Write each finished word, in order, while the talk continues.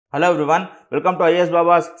Hello everyone, welcome to IAS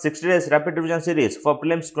Baba's 60 days rapid revision series for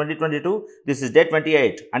Prelims 2022. This is day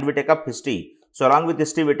 28 and we take up history. So along with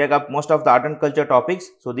history, we take up most of the art and culture topics.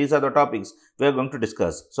 So these are the topics we are going to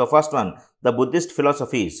discuss. So first one, the Buddhist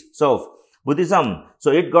philosophies. So Buddhism,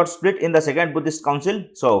 so it got split in the second Buddhist council.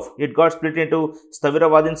 So it got split into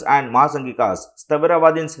Sthaviravadins and Mahasangikas.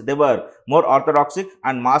 Sthaviravadins, they were more orthodoxic,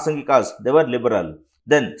 and Mahasangikas, they were liberal.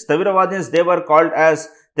 Then Sthaviravadins, they were called as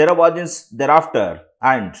Theravadins thereafter,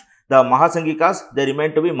 and the Mahasangikas, they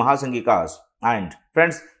remain to be Mahasangikas. And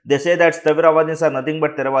friends, they say that Sthaviravadins are nothing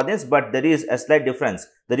but Theravadins, but there is a slight difference.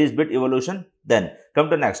 There is bit evolution. Then come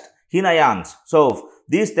to next, Hinayans. So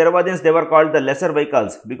these Theravadins, they were called the lesser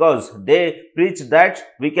vehicles because they preach that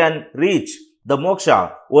we can reach the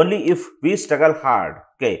moksha only if we struggle hard.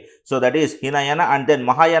 Okay, so that is Hinayana, and then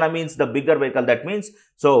Mahayana means the bigger vehicle. That means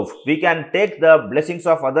so we can take the blessings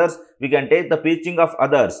of others, we can take the preaching of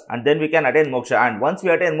others, and then we can attain moksha. And once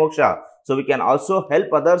we attain moksha, so we can also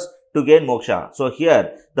help others to gain moksha. So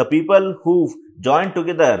here the people who joined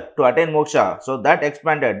together to attain moksha, so that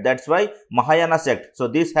expanded. That's why Mahayana sect. So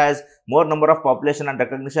this has more number of population and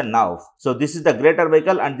recognition now. So this is the greater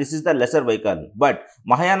vehicle and this is the lesser vehicle. But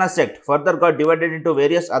Mahayana sect further got divided into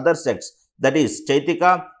various other sects. That is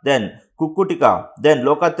Chaitika, then Kukutika, then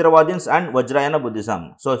Lokatiravadins and Vajrayana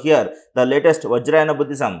Buddhism. So here the latest Vajrayana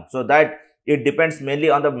Buddhism, so that it depends mainly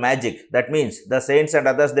on the magic. That means the saints and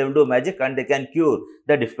others, they will do magic and they can cure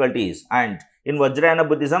the difficulties. And in Vajrayana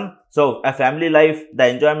Buddhism, so a family life, the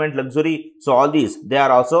enjoyment, luxury, so all these, they are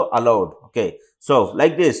also allowed. Okay, so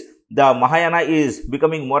like this, the Mahayana is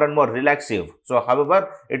becoming more and more relaxive. So however,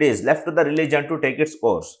 it is left to the religion to take its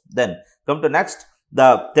course. Then come to next,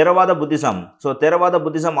 the Theravada Buddhism. So Theravada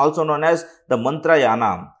Buddhism, also known as the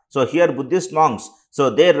Mantrayana. So here Buddhist monks, so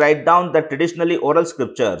they write down the traditionally oral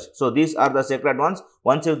scriptures. So these are the sacred ones.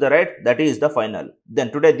 Once if they write, that is the final. Then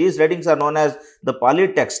today these writings are known as the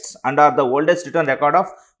Pali texts and are the oldest written record of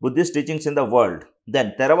Buddhist teachings in the world.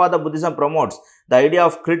 Then Theravada Buddhism promotes the idea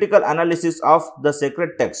of critical analysis of the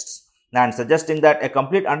sacred texts and suggesting that a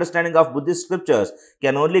complete understanding of Buddhist scriptures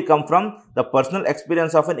can only come from the personal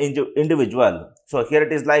experience of an individual. So here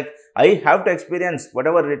it is like, I have to experience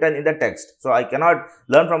whatever written in the text. So I cannot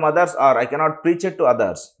learn from others or I cannot preach it to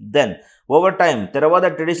others. Then over time,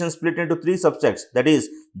 Theravada tradition split into three subsects, that is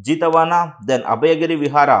Jitavana, then Abhayagiri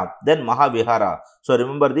Vihara, then Mahavihara. So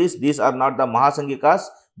remember these are not the Mahasangikas,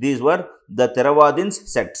 these were the Theravadins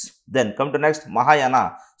sects. Then come to next,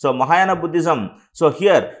 Mahayana. So Mahayana Buddhism, so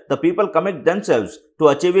here the people commit themselves to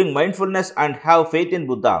achieving mindfulness and have faith in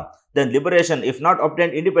Buddha. Then liberation, if not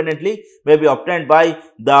obtained independently, may be obtained by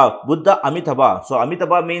the Buddha Amitabha. So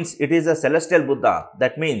Amitabha means it is a celestial Buddha.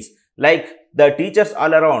 That means like the teachers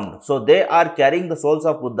all around, so they are carrying the souls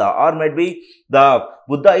of Buddha, or maybe the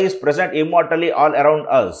Buddha is present immortally all around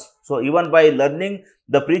us. So even by learning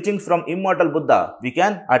the preachings from immortal Buddha, we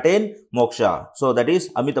can attain moksha. So that is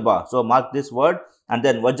Amitabha. So mark this word. And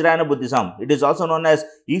then Vajrayana Buddhism, it is also known as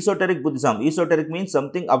esoteric Buddhism. Esoteric means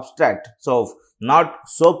something abstract, so not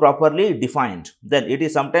so properly defined. Then it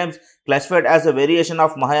is sometimes classified as a variation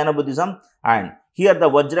of Mahayana Buddhism. And here the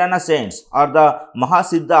Vajrayana saints or the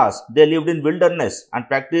Mahasiddhas, they lived in wilderness and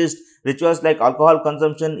practiced rituals like alcohol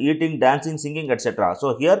consumption, eating, dancing, singing, etc.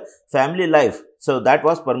 So here family life, so that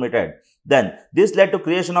was permitted. Then this led to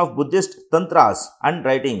creation of Buddhist tantras and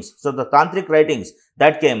writings. So the tantric writings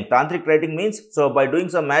that came. Tantric writing means, so by doing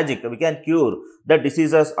some magic, we can cure the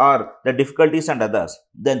diseases or the difficulties and others.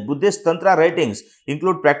 Then Buddhist tantra writings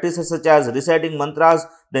include practices such as reciting mantras,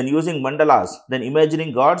 then using mandalas, then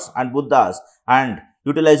imagining gods and Buddhas, and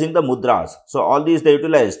utilizing the mudras. So all these they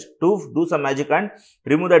utilized to do some magic and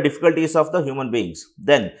remove the difficulties of the human beings.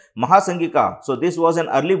 Then Mahasangika, so this was an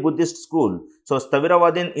early Buddhist school. So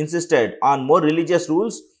Sthaviravadin insisted on more religious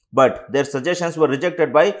rules, but their suggestions were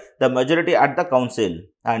rejected by the majority at the council.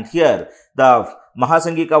 And here the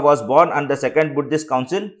Mahasangika was born under the second Buddhist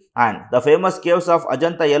council, and the famous caves of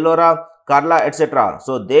Ajanta, Ellora, Karla, etc.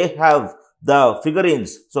 So they have the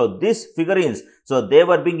figurines. So these figurines, so they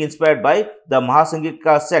were being inspired by the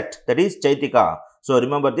Mahasangika sect, that is Chaitika. So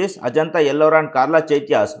remember this, Ajanta, Ellora and Karla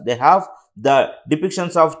Chaityas, they have the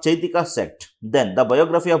depictions of Chaitika sect. Then the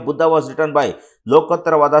biography of Buddha was written by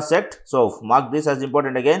Lokataravada sect. So mark this as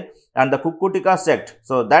important again. And the Kukutika sect,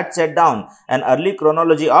 so that set down an early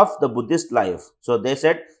chronology of the Buddhist life. So they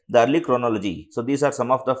set the early chronology. So these are some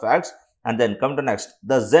of the facts. And then come to next,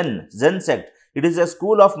 the Zen sect. It is a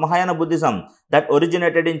school of Mahayana Buddhism that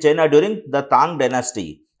originated in China during the Tang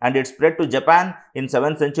dynasty, and it spread to Japan in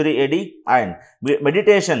 7th century AD, and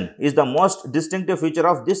meditation is the most distinctive feature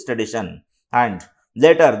of this tradition. And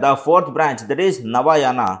later, the fourth branch, that is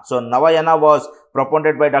Navayana. So Navayana was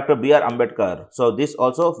propounded by Dr. B.R. Ambedkar. So this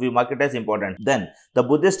also we mark it as important. Then the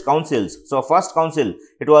Buddhist councils. So first council,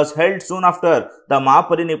 it was held soon after the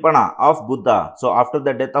Mahaparinibbana of Buddha. So after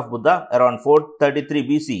the death of Buddha around 433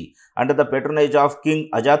 BC under the patronage of King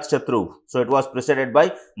Ajatashatru. So it was preceded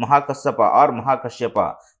by Mahakassapa or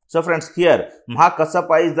Mahakashyapa. So friends, here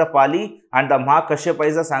Mahakassapa is the Pali and the Mahakashyapa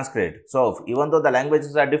is the Sanskrit. So even though the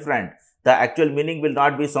languages are different, the actual meaning will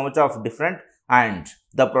not be so much of different and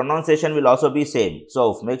the pronunciation will also be same.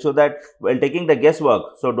 So make sure that while taking the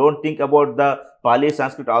guesswork, so don't think about the Pali,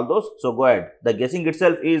 Sanskrit, all those. So go ahead. The guessing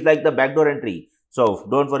itself is like the backdoor entry. So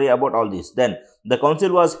don't worry about all this. Then the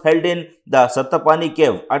council was held in the Sattapani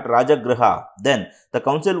cave at Rajagriha. Then the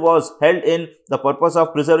council was held in the purpose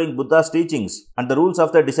of preserving Buddha's teachings and the rules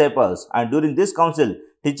of the disciples. And during this council,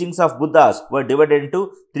 teachings of Buddhas were divided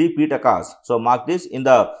into 3 Pitakas. So mark this, in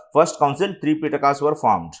the first council, 3 Pitakas were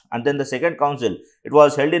formed. And then the second council, it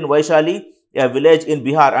was held in Vaishali, a village in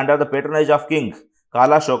Bihar under the patronage of King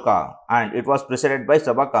Kalashoka, and it was preceded by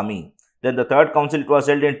Sabakami. Then the third council, it was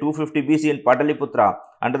held in 250 BC in Pataliputra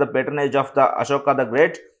under the patronage of the Ashoka the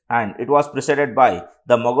Great, and it was preceded by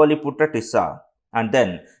the Moghaliputra Tissa. And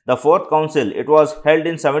then the fourth council, it was held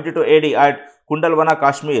in 72 AD at Kundalwana,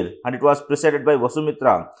 Kashmir, and it was preceded by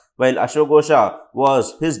Vasumitra, while Ashwagosha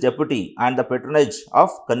was his deputy and the patronage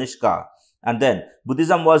of Kanishka. And then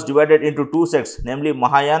Buddhism was divided into 2 sects, namely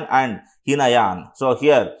Mahayana and Hinayan. So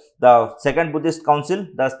here the second Buddhist council,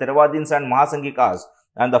 the Theravadins and Mahasanghikas,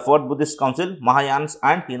 and the fourth Buddhist council, Mahayans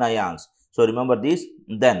and Hinayans. So remember these.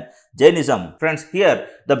 Then Jainism. Friends, here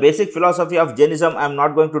the basic philosophy of Jainism I am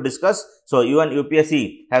not going to discuss. So even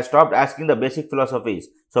UPSC has stopped asking the basic philosophies.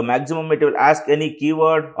 So maximum it will ask any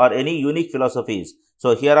keyword or any unique philosophies.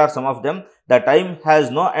 So here are some of them. The time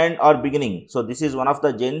has no end or beginning. So this is one of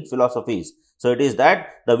the Jain philosophies. So it is that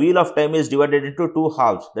the wheel of time is divided into 2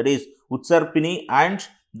 halves, that is Utsarpini and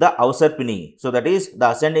the Avsarpini. So that is the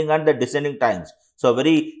ascending and the descending times. So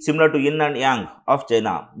very similar to yin and yang of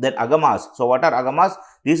China. Then Agamas. So what are Agamas?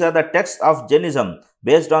 These are the texts of Jainism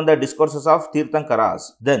based on the discourses of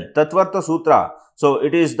Tirthankaras. Then Tattvartha Sutra. So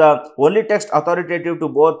it is the only text authoritative to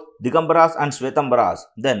both Digambaras and Shvetambaras.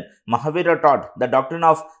 Then Mahavira taught the doctrine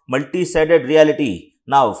of multi-sided reality,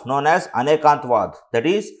 now known as Anekantvad. That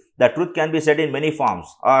is, the truth can be said in many forms,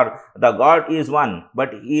 or the God is one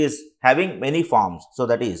but he is having many forms. So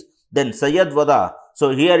that is. Then Sayyadvada.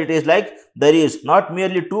 So here it is like there is not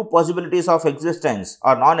merely 2 possibilities of existence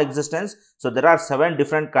or non-existence. So there are 7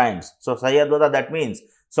 different kinds. So Sayyadvada, that means,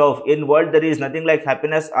 so in world there is nothing like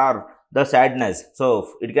happiness or the sadness.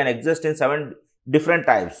 So it can exist in 7 different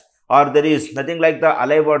types, or there is nothing like the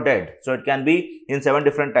alive or dead. So it can be in 7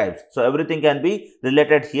 different types. So everything can be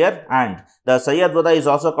related here. And the Sayyadvada is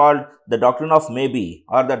also called the doctrine of maybe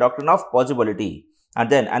or the doctrine of possibility. And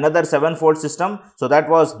then another 7-fold system, so that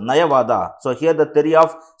was Nayavada. So here the theory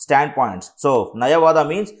of standpoints. So Nayavada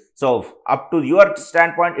means, so up to your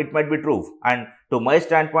standpoint it might be true, and to my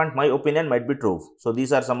standpoint my opinion might be true. So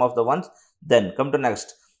these are some of the ones. Then come to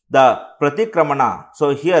next, the Pratikramana.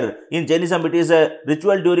 So here in Jainism it is a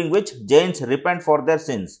ritual during which Jains repent for their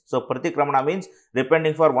sins. So Pratikramana means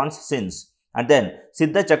repenting for one's sins. And then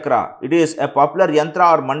Siddha Chakra, it is a popular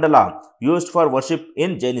yantra or mandala used for worship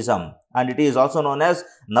in Jainism, and it is also known as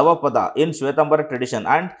Navapada in Shvetambara tradition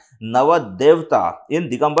and Navadevta in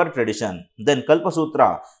Digambar tradition. Then Kalpa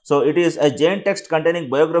Sutra, so it is a Jain text containing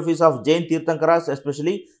biographies of Jain Tirthankaras,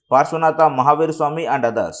 especially Parshvanatha, Mahavir Swami and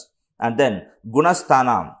others. And then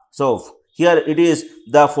Gunasthana, so here it is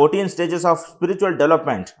the 14 stages of spiritual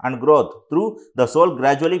development and growth through the soul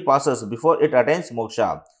gradually passes before it attains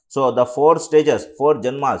moksha. So the 4 stages, 4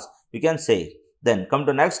 janmas we can say. Then come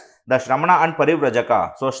to next, the Shramana and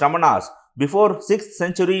Parivrajaka. So Shramanas, before 6th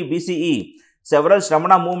century BCE, several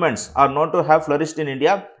Shramana movements are known to have flourished in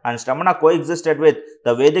India, and Shramana coexisted with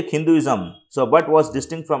the Vedic Hinduism, so but was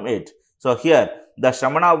distinct from it. So here the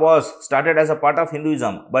Shramana was started as a part of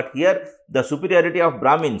Hinduism, but here the superiority of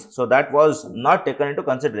Brahmins, so that was not taken into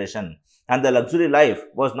consideration, and the luxury life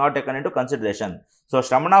was not taken into consideration. So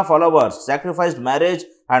Shramana followers sacrificed marriage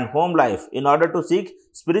and home life in order to seek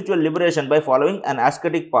spiritual liberation by following an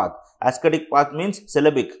ascetic path. Ascetic path means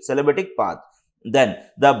celibatic path. Then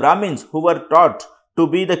the Brahmins, who were taught to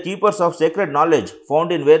be the keepers of sacred knowledge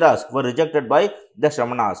found in Vedas, were rejected by the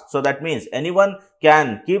Shramanas. So that means anyone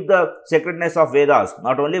can keep the sacredness of Vedas,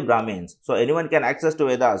 not only Brahmins. So anyone can access to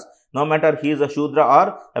Vedas, no matter he is a Shudra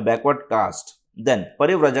or a backward caste. Then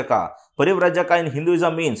Parivrajaka. Parivrajaka in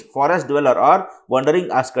Hinduism means forest dweller or wandering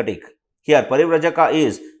ascetic. Here Parivrajaka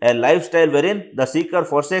is a lifestyle wherein the seeker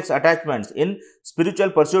forsakes attachments in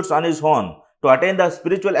spiritual pursuits on his own To attain the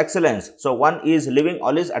spiritual excellence, so one is leaving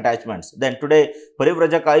all his attachments. Then today,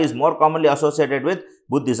 Parivrajaka is more commonly associated with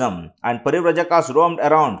Buddhism, and Parivrajakas roamed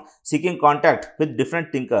around seeking contact with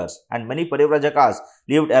different thinkers, and many Parivrajakas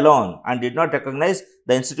lived alone and did not recognize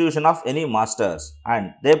the institution of any masters,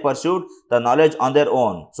 and they pursued the knowledge on their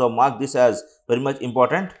own. So mark this as very much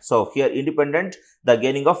important. So here independent, the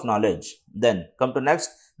gaining of knowledge. Then come to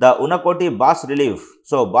next, the Unakoti bas relief.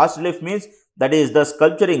 So bas relief means that is the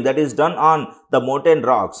sculpturing that is done on the mountain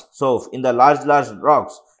rocks. So in the large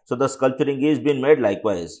rocks, so the sculpturing is being made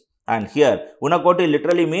likewise. And here Unakoti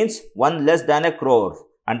literally means one less than a crore.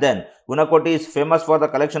 And then Unakoti is famous for the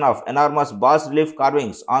collection of enormous bas relief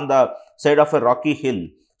carvings on the side of a rocky hill.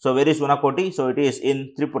 So where is Unakoti? So it is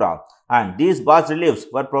in Tripura. And these bas reliefs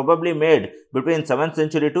were probably made between 7th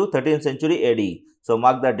century to 13th century AD. So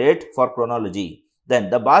mark the date for chronology. Then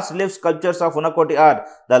the bas relief sculptures of Unakoti are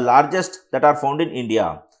the largest that are found in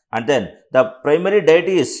India. And then the primary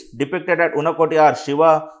deities depicted at Unakoti are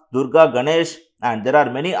Shiva, Durga, Ganesh, and there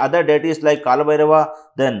are many other deities like Kalabhairava,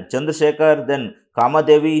 then Chandrasekhar, then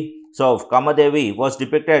Kamadevi. So Kamadevi was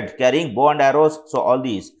depicted carrying bow and arrows. So all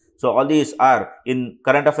these are in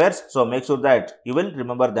current affairs. So make sure that you will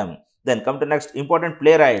remember them. Then come to next, important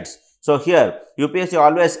playwrights. So here UPSC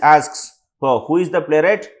always asks, so who is the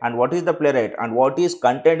playwright and what is the playwright and what is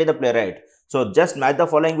contained in the playwright. So just match the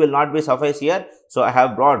following will not be suffice here. So I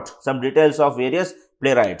have brought some details of various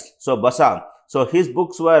playwrights. So Basa, so his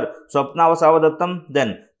books were Swapnavasavadattam,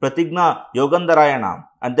 then Pratigna Yogandarayana,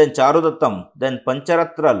 and then Charudattam, then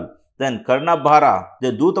Pancharatral, then Karnabhara,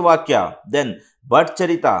 then Dutavakya, then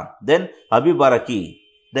Bhattacharita, then Abhibaraki,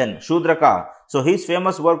 then Shudraka. So his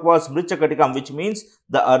famous work was Mrichakatikam, which means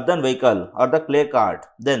the earthen vehicle or the clay cart.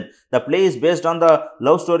 Then the play is based on the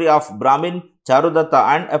love story of Brahmin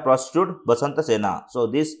Charudatta and a prostitute Basanta Sena. So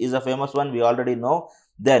this is a famous one we already know.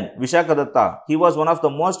 Then Vishakadatta, he was one of the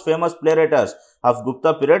most famous playwrights of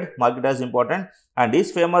Gupta period, mark it as important, and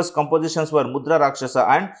his famous compositions were Mudra Rakshasa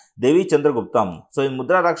and Devi Chandraguptam. So in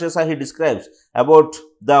Mudra Rakshasa he describes about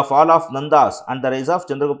the fall of Nandas and the rise of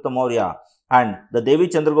Chandragupta Maurya. And the Devi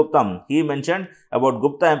Chandraguptam, he mentioned about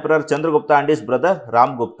Gupta Emperor Chandragupta and his brother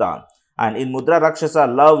Ram Gupta. And in Mudra Rakshasa,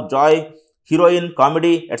 love, joy, heroine,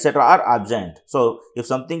 comedy, etc. are absent. So if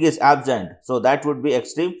something is absent, so that would be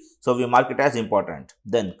extreme. So we mark it as important.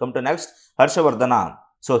 Then come to next, Harshavardhana.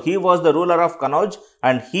 So he was the ruler of Kanauj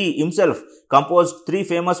and he himself composed three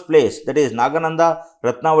famous plays, that is Nagananda,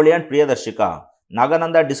 Ratnavali and Priyadarshika.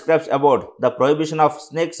 Nagananda describes about the prohibition of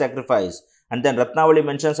snake sacrifice. And then Ratnavali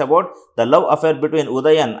mentions about the love affair between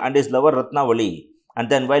Udayan and his lover Ratnavali. And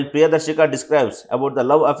then while Priyadarshika describes about the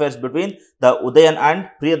love affairs between the Udayan and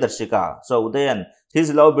Priyadarshika. So Udayan,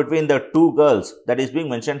 his love between the two girls that is being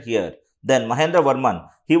mentioned here. Then Mahendra Varman,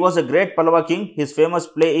 he was a great Pallava king. His famous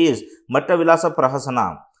play is Matta Vilasa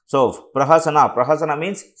Prahasana. So Prahasana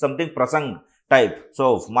means something prasang type.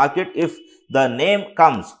 So mark it if the name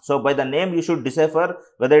comes. So by the name you should decipher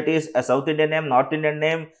whether it is a South Indian name, North Indian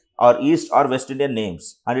name, or East or West Indian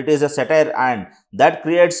names, and it is a satire and that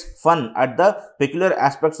creates fun at the peculiar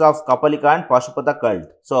aspects of Kapalika and Pashupata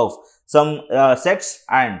cult. So some sects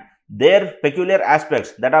and their peculiar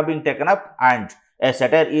aspects that are being taken up and a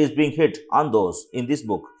satire is being hit on those in this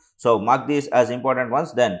book. So mark these as important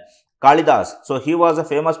ones. Then Kalidas, so he was a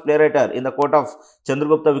famous playwright in the court of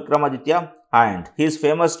Chandragupta Vikramaditya and his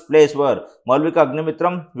famous plays were Malvika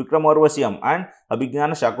Agnimitram, Vikramarvasyam and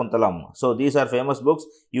Abhignana Shakuntalam. So these are famous books.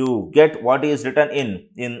 You get what is written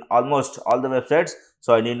in almost all the websites.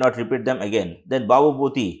 So I need not repeat them again. Then Babu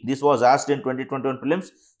Bhuti, this was asked in 2021 prelims.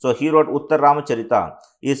 So he wrote Uttar Ramacharita,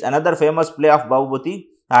 is another famous play of Babu Bhuti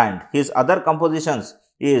and his other compositions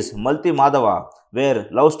is Malti Madhava, where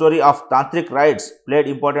love story of tantric rites played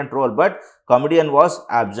important role but comedian was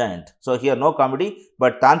absent. So here no comedy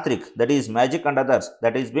but tantric, that is magic and others,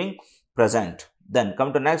 that is being present. Then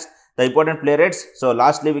come to next, the important playwrights. So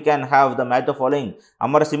lastly we can have the match the following: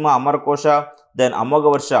 Amarasimha, Amarakosha, then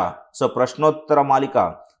Amogavarsha, so Prashnottara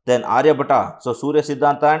Malika, then Aryabhata, so Surya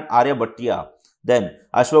Siddhanta and Aryabhattiya. Then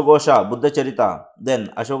Ashwagosha, Buddha Charita, then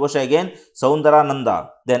Ashwagosha again, Saundarananda,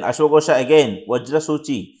 then Ashwagosha again,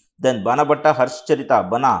 Vajrasuchi, then Banabhatta Harshcharita,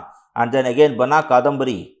 Bana, and then again Bana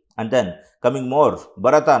Kadambari, and then coming more,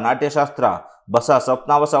 Bharata, Natya Shastra, Basa,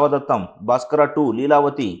 Sapnavasavadattam, Bhaskara 2,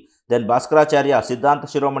 Leelavati, then Bhaskaracharya, Siddhanta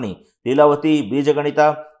Shiromani, Leelavati,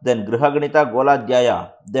 Bijaganita, then Grihaganita,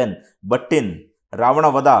 Goladhyaya, then Bhattin,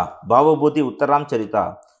 Ravana Vada, Bhavabhuti, Uttaram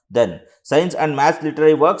Charita. Then science and maths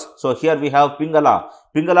literary works. So here we have Pingala,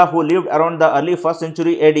 who lived around the early 1st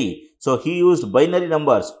century AD. So he used binary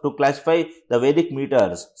numbers to classify the Vedic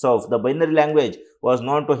meters. So the binary language was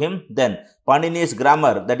known to him. Then Panini's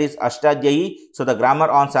grammar, that is Ashtadhyayi, so the grammar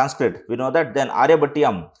on Sanskrit, we know that. Then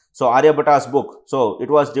Aryabhatyam, so Aryabhata's book, so it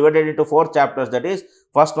was divided into 4 chapters, that is,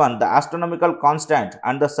 first one, the astronomical constant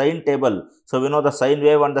and the sine table, so we know the sine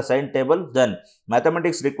wave and the sine table. Then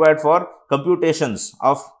mathematics required for computations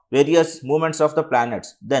of various movements of the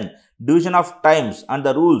planets. Then division of times and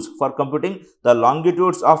the rules for computing the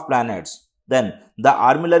longitudes of planets. Then the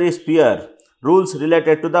armillary sphere, rules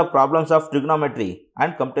related to the problems of trigonometry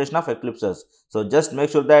and computation of eclipses. So just make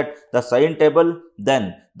sure that the sine table,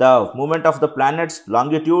 then the movement of the planets,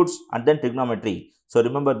 longitudes, and then trigonometry. So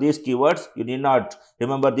remember these keywords, you need not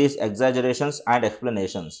remember these exaggerations and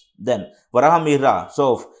explanations. Then Varahamihra,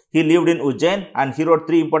 so he lived in Ujjain and he wrote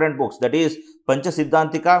 3 important books, that is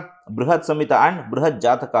Panchasiddhantika, Brihat Samhita and Brihat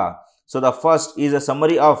Jataka. So the first is a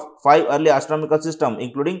summary of 5 early astronomical systems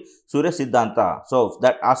including Surya Siddhanta. So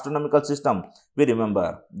that astronomical system we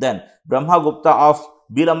remember. Then Brahma Gupta of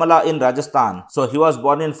Bilamala in Rajasthan. So he was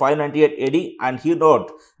born in 598 AD and he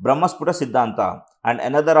wrote Brahmasputa Siddhanta. And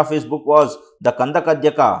another of his book was the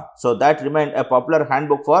Kandakadyaka. So that remained a popular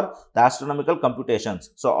handbook for the astronomical computations.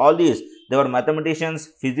 So all these, they were mathematicians,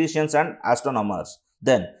 physicians and astronomers.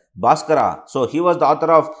 Then Bhaskara, so he was the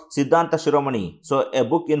author of Siddhanta Shiromani, so a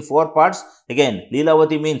book in 4 parts. Again,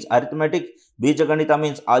 Leelavati means arithmetic, Bijaganita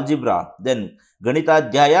means algebra, then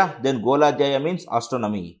Ganitadhyaya, then Goladhyaya means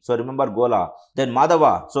astronomy. So remember Gola. Then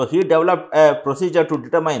Madhava, so he developed a procedure to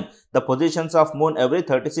determine the positions of moon every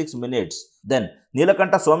 36 minutes. Then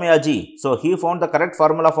Nilakanta Somayaji, so he found the correct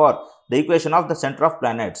formula for the equation of the center of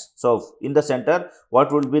planets. So in the center,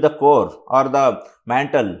 what would be the core or the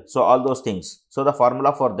mantle? So all those things. So the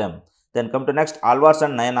formula for them. Then come to next, Alvars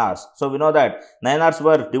and Nayanars. So we know that Nayanars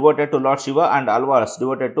were devoted to Lord Shiva and Alvars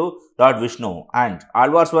devoted to Lord Vishnu. And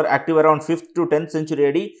Alvars were active around 5th to 10th century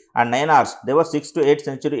AD and Nayanars, they were 6th to 8th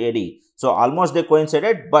century AD. So almost they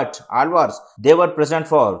coincided, but Alvars, they were present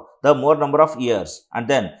for the more number of years. And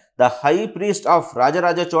then the high priest of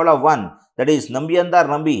Rajaraja Chola I, that is Nambiyandar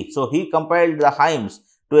Nambi, so he compiled the hymns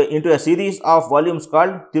into a series of volumes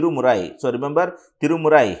called Tirumurai. So remember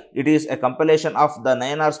Tirumurai, it is a compilation of the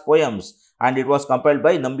Nayanar's poems and it was compiled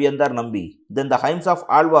by Nambiyandar Nambi. Then the hymns of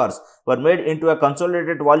Alvars were made into a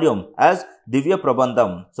consolidated volume as Divya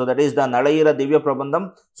Prabandham. So that is the Nalayira Divya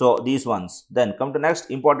Prabandham. So these ones. Then come to next,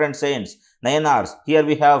 important saints, Nayanars. Here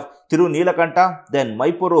we have Thiru Nilakanta, then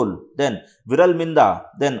Maipurul, then Viral Minda,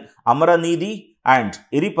 then Amaranidhi and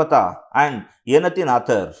Iripata and Yenati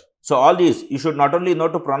Nathar. So all these you should not only know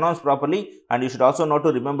to pronounce properly and you should also know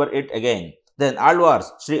to remember it again. Then Alvars,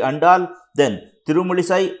 Sri Andal, then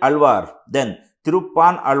Tirumulisai Alvar, then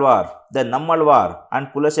Tiruppan Alvar, then Nammalvar and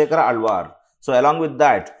Kulasekara Alvar. So along with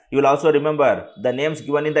that, you will also remember the names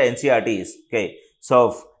given in the NCERTs. Okay.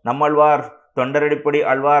 So Nammalvar, Tondaredipudi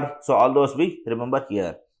Alvar, so all those we remember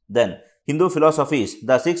here. Then Hindu philosophies,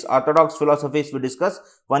 the 6 orthodox philosophies we discuss.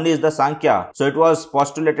 One is the Sankhya. So it was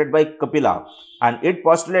postulated by Kapila and it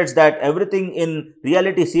postulates that everything in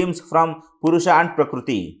reality seems from Purusha and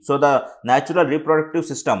Prakriti. So the natural reproductive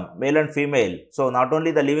system, male and female. So not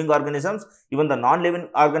only the living organisms, even the non-living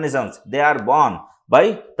organisms, they are born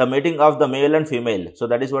by the mating of the male and female. So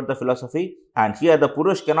that is what the philosophy. And here the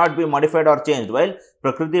Purush cannot be modified or changed, while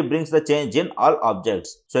Prakriti brings the change in all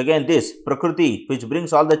objects. So again this Prakriti which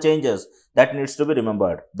brings all the changes, that needs to be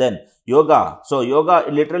remembered. Then Yoga. So Yoga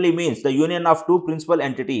literally means the union of 2 principal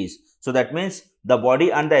entities. So that means the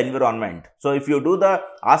body and the environment. So if you do the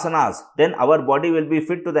asanas, then our body will be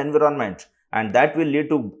fit to the environment. And that will lead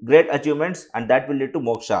to great achievements and that will lead to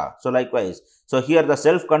moksha. So likewise, so here the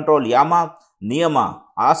self-control yama, niyama,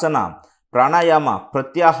 asana, pranayama,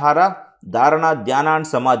 pratyahara, dharana, dhyana and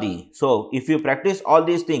samadhi. So if you practice all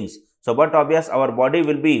these things, so but obvious our body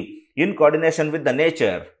will be in coordination with the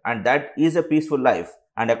nature and that is a peaceful life.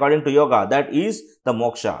 And according to yoga, that is the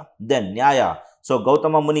moksha. Then Nyaya. So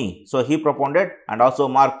Gautama Muni, so he propounded and also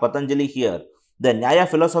Mark Patanjali here. The Nyaya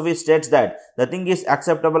philosophy states that the thing is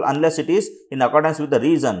acceptable unless it is in accordance with the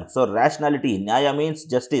reason. So rationality, Nyaya means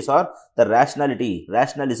justice or the rationality,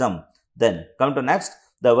 rationalism. Then come to next,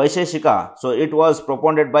 the Vaisheshika. So it was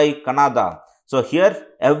propounded by Kanada. So here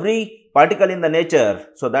every particle in the nature,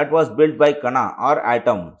 so that was built by Kana or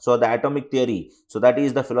atom. So the atomic theory. So that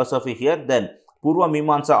is the philosophy here. Then Purva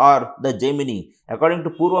Mimamsa or the Jaimini. According to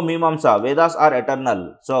Purva Mimamsa, Vedas are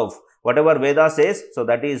eternal. So whatever Veda says, so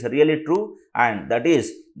that is really true and that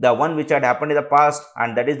is the one which had happened in the past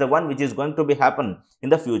and that is the one which is going to be happen in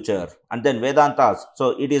the future. And then Vedantas,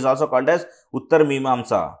 so it is also called as Uttar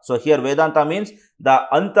Mimamsa. So here Vedanta means the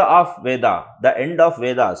Anta of Veda, the end of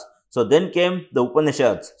Vedas. So then came the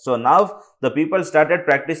Upanishads. So now the people started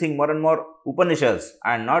practicing more and more Upanishads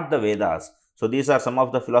and not the Vedas. So these are some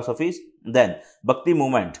of the philosophies. Then Bhakti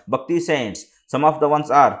movement, Bhakti saints. Some of the ones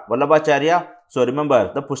are Vallabhacharya. So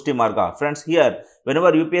remember the Pushti Marga. Friends, here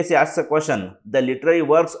whenever UPSC asks a question, the literary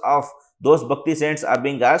works of those Bhakti saints are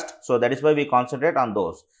being asked. So that is why we concentrate on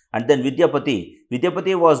those. And then Vidyapati.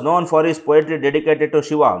 Vidyapati was known for his poetry dedicated to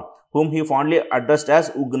Shiva, whom he fondly addressed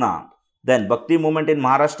as Ugna. Then Bhakti movement in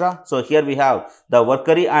Maharashtra. So here we have the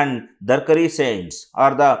Varkari and Darkari saints,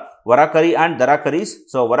 or the Varakari and Darakaris.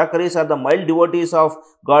 So Varakaris are the mild devotees of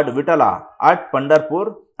God Vitala at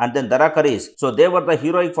Pandharpur, and then Darakaris. So they were the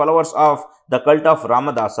heroic followers of the cult of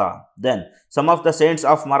Ramadasa. Then some of the saints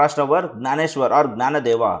of Maharashtra were Gnaneshwar or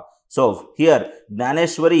Gnanadeva. So here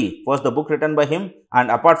Gnaneshwari was the book written by him, and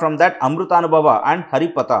apart from that Amrutanubhava and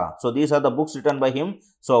Haripatha. So these are the books written by him.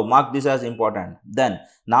 So mark this as important. Then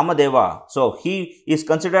Namadeva. So he is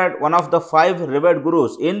considered one of the 5 revered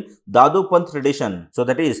gurus in Dadu Panth tradition. So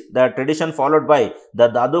that is the tradition followed by the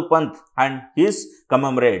Dadu Panth and his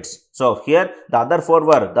commemorates. So here the other 4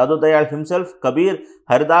 were Dadu Dayal himself, Kabir,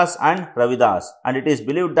 Haridas and Ravidas, and it is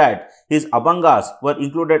believed that his Abhangas were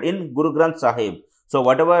included in Guru Granth Sahib. So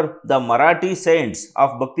whatever the Marathi saints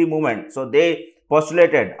of Bhakti movement, so they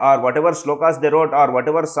postulated, or whatever slokas they wrote, or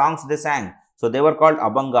whatever songs they sang, so they were called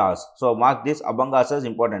Abhangas. So mark this Abhangas as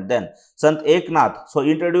important. Then Sant Eknath, so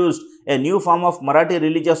introduced a new form of Marathi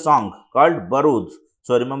religious song called Barud.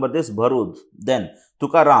 So remember this Barud. Then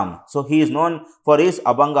Tukaram, so he is known for his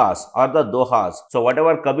Abhangas or the Dohas. So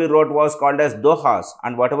whatever Kabir wrote was called as Dohas,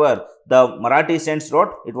 and whatever the Marathi saints wrote,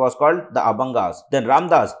 it was called the Abhangas. Then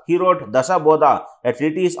Ramdas, he wrote Dasha Bodha, a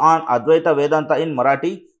treatise on Advaita Vedanta in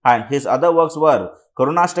Marathi, and his other works were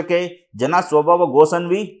Karunashtake, Jana Swabhava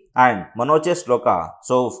Gosanvi and Manoche Sloka.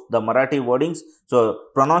 So the Marathi wordings, so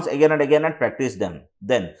pronounce again and again and practice them.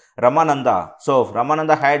 Then Ramananda, so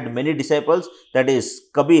Ramananda had many disciples, that is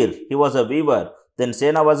Kabir, he was a weaver. Then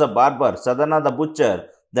Sena was a barber, Sadhana the butcher,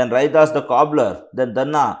 then Raidas the cobbler, then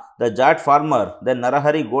Danna the jat farmer, then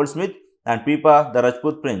Narahari goldsmith, and Pipa the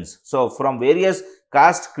Rajput prince. So from various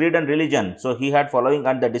caste, creed and religion, so he had following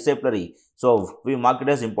and the disciplinary. So we mark it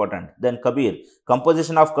as important. Then Kabir,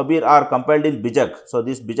 composition of Kabir are compiled in Bijak. So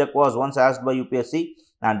this Bijak was once asked by UPSC.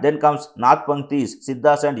 And then comes Nath Panktis,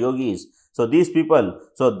 Siddhas and Yogis. So these people,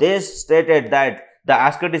 so they stated that the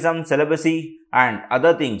asceticism, celibacy and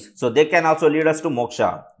other things, so they can also lead us to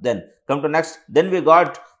moksha. Then come to next, then we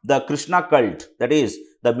got the Krishna cult, that is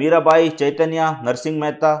the Mirabai, Chaitanya, Narsingh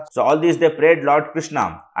Mehta. So all these they prayed Lord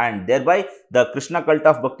Krishna, and thereby the Krishna cult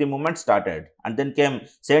of Bhakti movement started. And then came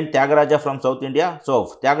Saint Tyagaraja from South India.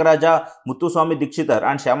 So Tyagaraja, Muthuswami Dikshitar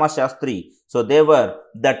and Shyama Shastri. So they were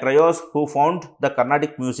the trios who found the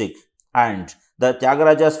Carnatic music, and the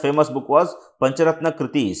Tyagaraja's famous book was Pancharatna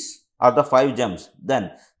Kritis, or the 5 gems.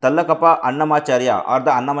 Then Tallakappa Annamacharya or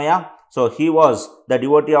the Annamaya. So he was the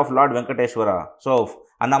devotee of Lord Venkateshwara. So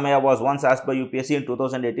Annamaya was once asked by UPSC in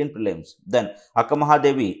 2018 prelims. Then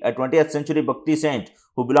Akkamahadevi, a 20th century Bhakti saint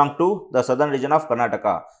who belonged to the southern region of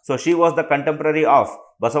Karnataka. So she was the contemporary of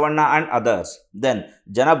Basavanna and others. Then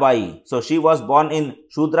Janabai, so she was born in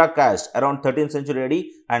Shudra caste around 13th century AD,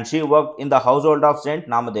 and she worked in the household of Saint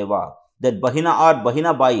Namadeva. Then Bahina or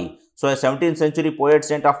Bahina Bai, so a 17th century poet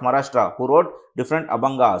saint of Maharashtra who wrote different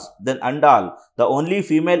Abhangas. Then Andal, the only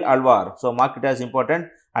female Alvar, so mark it as important.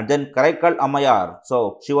 And then Karaikal Ammayar,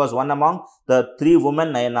 so she was one among the 3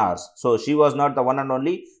 women Nayanars. So she was not the one and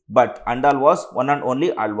only, but Andal was one and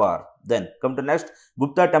only Alvar. Then come to next,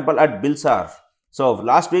 Gupta temple at Bilsar. So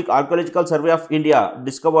last week Archaeological Survey of India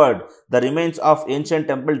discovered the remains of ancient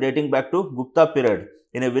temple dating back to Gupta period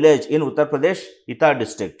in a village in Uttar Pradesh, Ita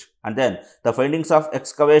district. And then the findings of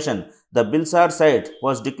excavation, the Bilsar site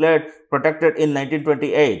was declared protected in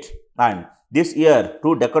 1928, and this year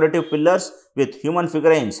 2 decorative pillars with human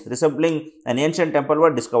figurines resembling an ancient temple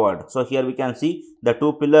were discovered. So here we can see the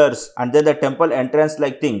 2 pillars and then the temple entrance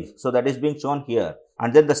like thing. So that is being shown here.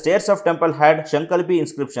 And then the stairs of temple had Shankalipi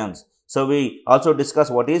inscriptions. So we also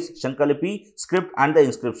discuss what is Shankalipi script and the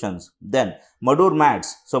inscriptions. Then Madur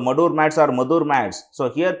mats. So Madur mats are Madur mats. So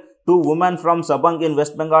here 2 women from Sabang in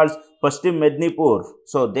West Bengal's Paschim Mednipur.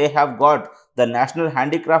 So they have got the National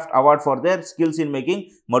Handicraft Award for their skills in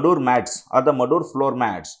making Madur mats or the Madur floor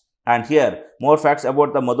mats. And here more facts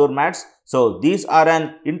about the Madur mats. So these are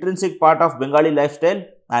an intrinsic part of Bengali lifestyle,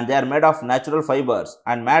 and they are made of natural fibers,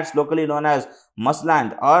 and mats locally known as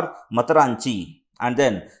Masland or Mataranchi. And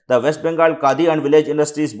then the West Bengal Khadi and Village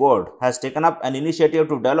Industries Board has taken up an initiative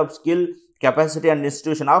to develop skill, capacity and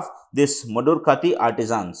institution of this Madur Khati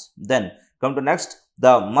artisans. Then come to next,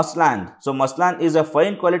 The muslan. So muslan is a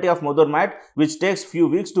fine quality of madur mat which takes few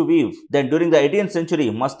weeks to weave. Then during the 18th century,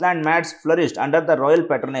 muslan mats flourished under the royal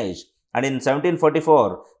patronage. And in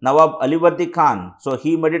 1744, Nawab Alivardi Khan, so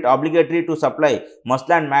he made it obligatory to supply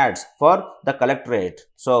muslan mats for the collectorate.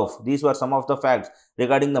 So these were some of the facts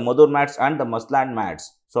regarding the madur mats and the muslan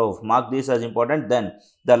mats. So mark these as important. Then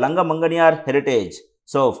the Langa Manganiyar heritage.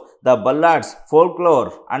 So the ballads,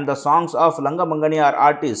 folklore and the songs of Langa Manganiyar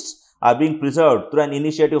artists are being preserved through an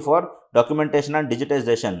initiative for documentation and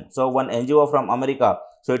digitization. So one NGO from America,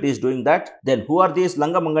 so it is doing that. Then who are these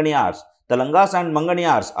Langa Manganiyars? The Langas and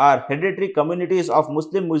Manganiyars are hereditary communities of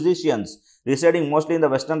Muslim musicians residing mostly in the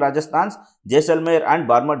western Rajasthan's Jaisalmer and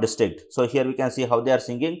Barmer district. So here we can see how they are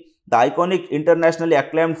singing. The iconic internationally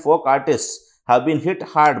acclaimed folk artists have been hit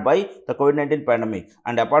hard by the COVID-19 pandemic,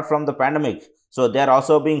 and apart from the pandemic, so they are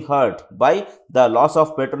also being hurt by the loss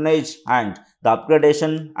of patronage and the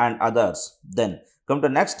upgradation and others. Then come to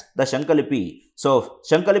next, the Shankalipi. So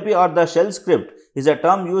Shankalipi or the shell script is a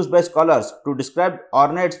term used by scholars to describe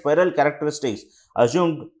ornate spiral characteristics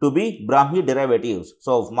assumed to be Brahmi derivatives.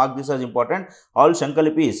 So mark this as important. All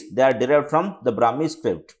Shankalipis, they are derived from the Brahmi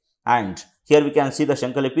script. And here we can see the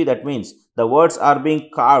Shankalipi, that means the words are being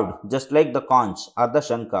carved just like the conch or the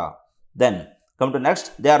Shanka. Then come to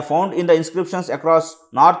next, they are found in the inscriptions across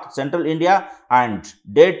north central India and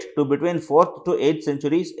date to between 4th to 8th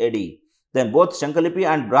centuries AD. Then both Shankalipi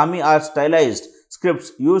and Brahmi are stylized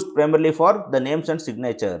scripts used primarily for the names and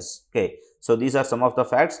signatures. Okay, so these are some of the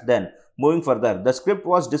facts. Then moving further, the script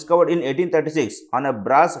was discovered in 1836 on a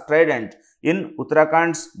brass trident in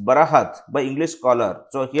Uttarakhand's Barahat by English scholar.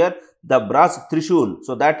 So here the brass trishul,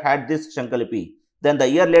 so that had this Shankalipi. Then the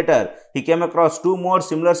year later, he came across two more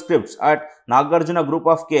similar scripts at Nagarjuna group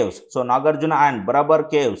of caves. So Nagarjuna and Barabar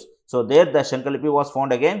caves. So there the Shankalipi was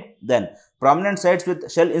found again. Then prominent sites with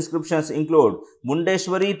shell inscriptions include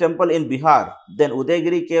Mundeshwari temple in Bihar, then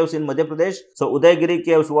Udaygiri caves in Madhya Pradesh. So Udaygiri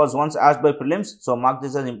caves was once asked by prelims, so mark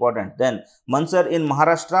this as important. Then Mansar in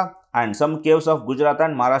Maharashtra and some caves of Gujarat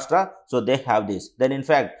and Maharashtra, so they have this. Then in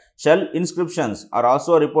fact, shell inscriptions are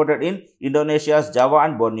also reported in Indonesia's Java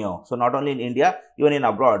and Borneo. So not only in India, even in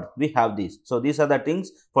abroad, we have these. So these are the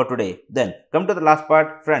things for today. Then come to the last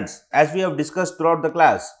part, friends. As we have discussed throughout the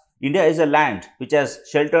class, India is a land which has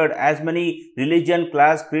sheltered as many religion,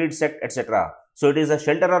 class, creed, sect, etc. So it is a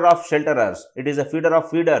shelterer of shelterers, it is a feeder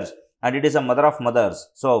of feeders, and it is a mother of mothers.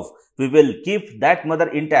 So we will keep that mother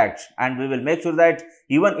intact, and we will make sure that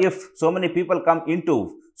even if so many people come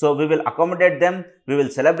into, so we will accommodate them, we will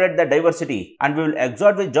celebrate the diversity, and we will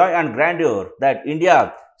exhort with joy and grandeur that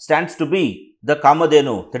India stands to be the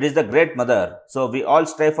Kamadhenu, that is the great mother. So we all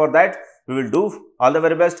strive for that. We will do all the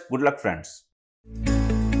very best. Good luck, friends.